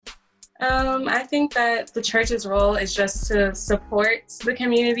I think that the church's role is just to support the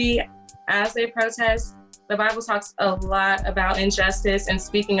community as they protest. The Bible talks a lot about injustice and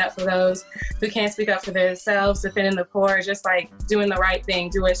speaking up for those who can't speak up for themselves, defending the poor, just like doing the right thing,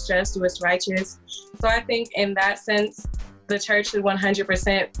 do what's just, do what's righteous. So I think in that sense, the church should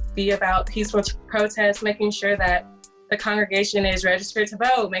 100% be about peaceful protests, making sure that the congregation is registered to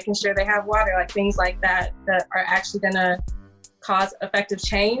vote, making sure they have water, like things like that are actually gonna cause effective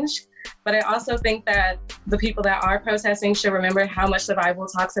change. But I also think that the people that are protesting should remember how much the Bible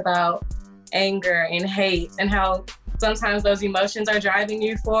talks about anger and hate and how sometimes those emotions are driving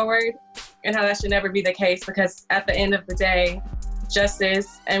you forward and how that should never be the case, because at the end of the day,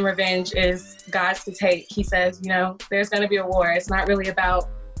 justice and revenge is God's to take. He says, there's going to be a war. It's not really about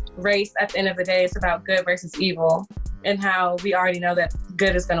race at the end of the day. It's about good versus evil and how we already know that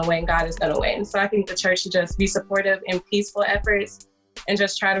good is going to win, God is going to win. So I think the church should just be supportive in peaceful efforts and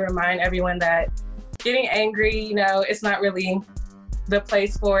just try to remind everyone that getting angry, it's not really the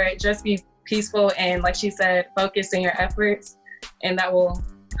place for it. Just be peaceful and, like she said, focus in your efforts, and that will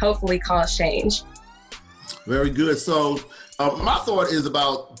hopefully cause change. Very good. So my thought is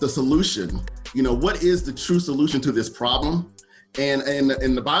about the solution. What is the true solution to this problem? And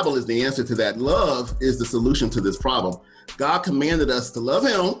the Bible is the answer to that. Love is the solution to this problem. God commanded us to love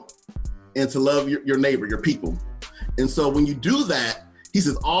him and to love your neighbor, your people. And so when you do that, he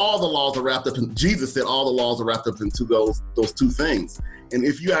says all the laws are wrapped up in, Jesus said all the laws are wrapped up into those two things. And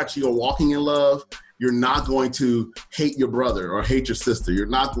if you actually are walking in love, you're not going to hate your brother or hate your sister. You're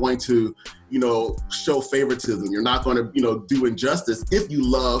not going to, show favoritism. You're not going to, do injustice if you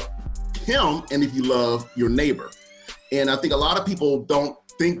love him and if you love your neighbor. And I think a lot of people don't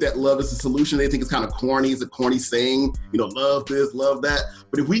think that love is a solution. They think it's kind of corny. It's a corny saying, love this, love that.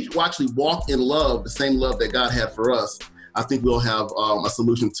 But if we actually walk in love, the same love that God had for us, I think we'll have a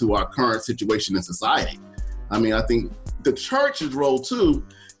solution to our current situation in society. I think the church's role too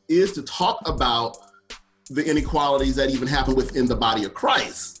is to talk about the inequalities that even happen within the body of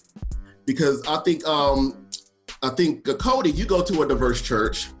Christ. Because I think Cody, you go to a diverse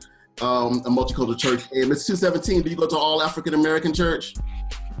church, a multicultural church, and it's 217. Do you go to all African American church?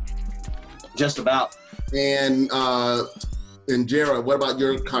 Just about. And Jared, what about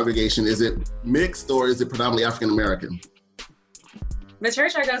your congregation? Is it mixed or is it predominantly African American? The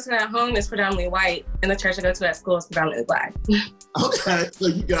church I go to at home is predominantly white, and the church I go to at school is predominantly Black. Okay, so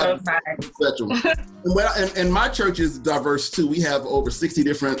you got spectrum. And my church is diverse too. We have over 60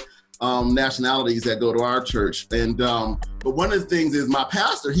 different nationalities that go to our church. And but one of the things is my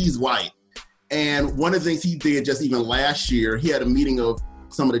pastor, he's white. And one of the things he did just even last year, he had a meeting of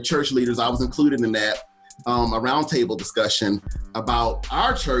some of the church leaders. I was included in that, a roundtable discussion about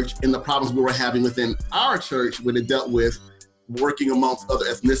our church and the problems we were having within our church when it dealt with working amongst other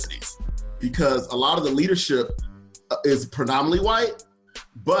ethnicities, because a lot of the leadership is predominantly white,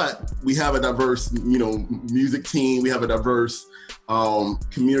 but we have a diverse, music team. We have a diverse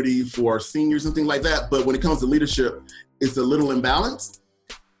community for seniors and things like that. But when it comes to leadership, it's a little imbalanced.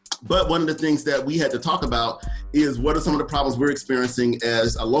 But one of the things that we had to talk about is what are some of the problems we're experiencing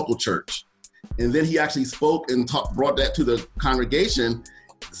as a local church. And then he actually spoke and brought that to the congregation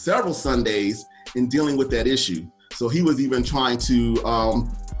several Sundays in dealing with that issue. So he was even trying to,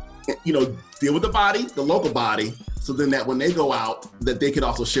 deal with the body, the local body, so then that when they go out, that they could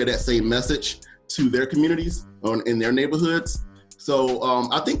also share that same message to their communities or in their neighborhoods. So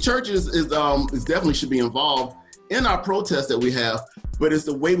I think churches is definitely should be involved in our protests that we have, but it's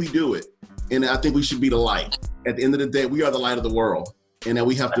the way we do it. And I think we should be the light. At the end of the day, we are the light of the world, and that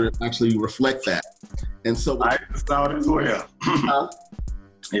we have to actually reflect that. And so light and salt as well.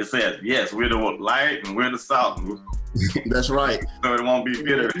 It says, yes, we're the light and we're the salt. That's right. So it won't be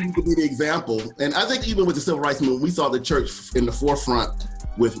bitter. We could be the example. And I think even with the civil rights movement, we saw the church in the forefront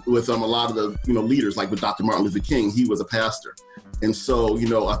with a lot of the leaders, like with Dr. Martin Luther King. He was a pastor. And so,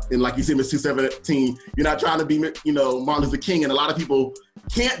 and like you said, Ms. 217, you're not trying to be, Martin Luther King. And a lot of people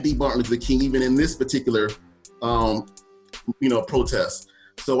can't be Martin Luther King, even in this particular, protest.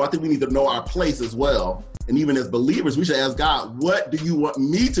 So I think we need to know our place as well. And even as believers, we should ask God, what do you want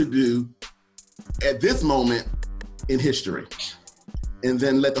me to do at this moment in history? And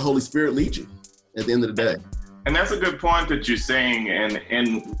then let the Holy Spirit lead you at the end of the day. And that's a good point that you're saying.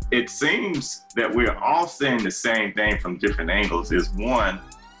 And it seems that we're all saying the same thing from different angles. Is one,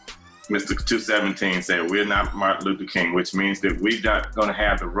 Mr. 217 said, we're not Martin Luther King, which means that we're not going to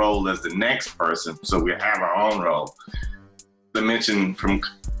have the role as the next person. So we have our own role. The mention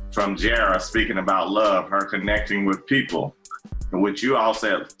from Jara speaking about love, her connecting with people, which you all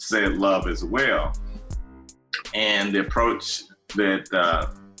said love as well. And the approach that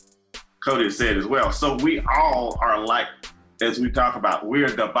Cody said as well. So we all are like, as we talk about, we're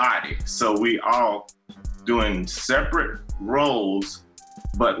the body. So we all doing separate roles,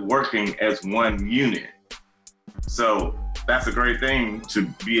 but working as one unit. So that's a great thing to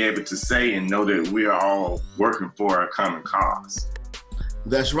be able to say and know that we are all working for a common cause.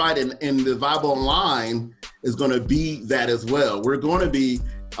 That's right. And the VYBE Online is going to be that as well. We're going to be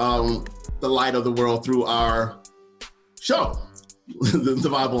the light of the world through our show, the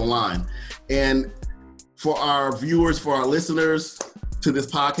VYBE Online. And for our viewers, for our listeners to this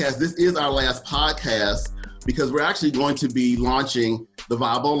podcast, this is our last podcast because we're actually going to be launching the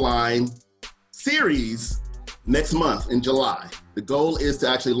VYBE Online series next month in July. The goal is to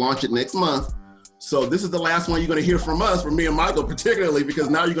actually launch it next month. So this is the last one you're going to hear from us, from me and Michael particularly, because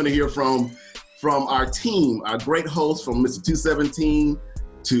now you're going to hear from our team, our great hosts, from Mr. 217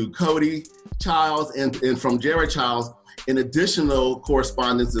 to Cody Childs and from Jared Childs, and additional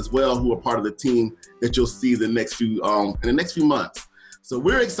correspondents as well who are part of the team that you'll see in the next few months. So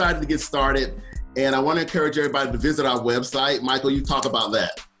we're excited to get started, and I want to encourage everybody to visit our website. Michael, you talk about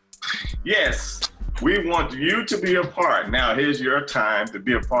that. Yes. We want you to be a part. Now, here's your time to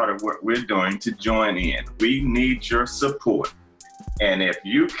be a part of what we're doing, to join in. We need your support. And if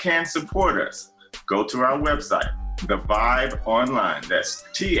you can support us, go to our website, the VYBE Online. That's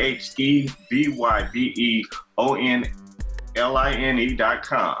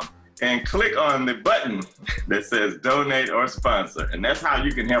TheVYBEONLINE.com. And click on the button that says donate or sponsor. And that's how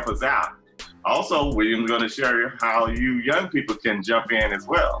you can help us out. Also, William's going to share how you young people can jump in as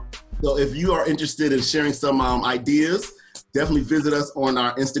well. So if you are interested in sharing some ideas, definitely visit us on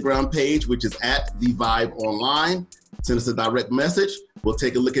our Instagram page, which is at the VYBE Online. Send us a direct message. We'll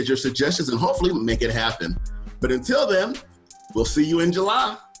take a look at your suggestions and hopefully make it happen. But until then, we'll see you in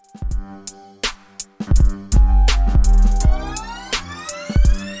July.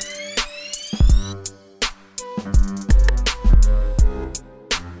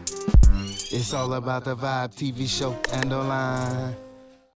 It's all about the VYBE TV show and online.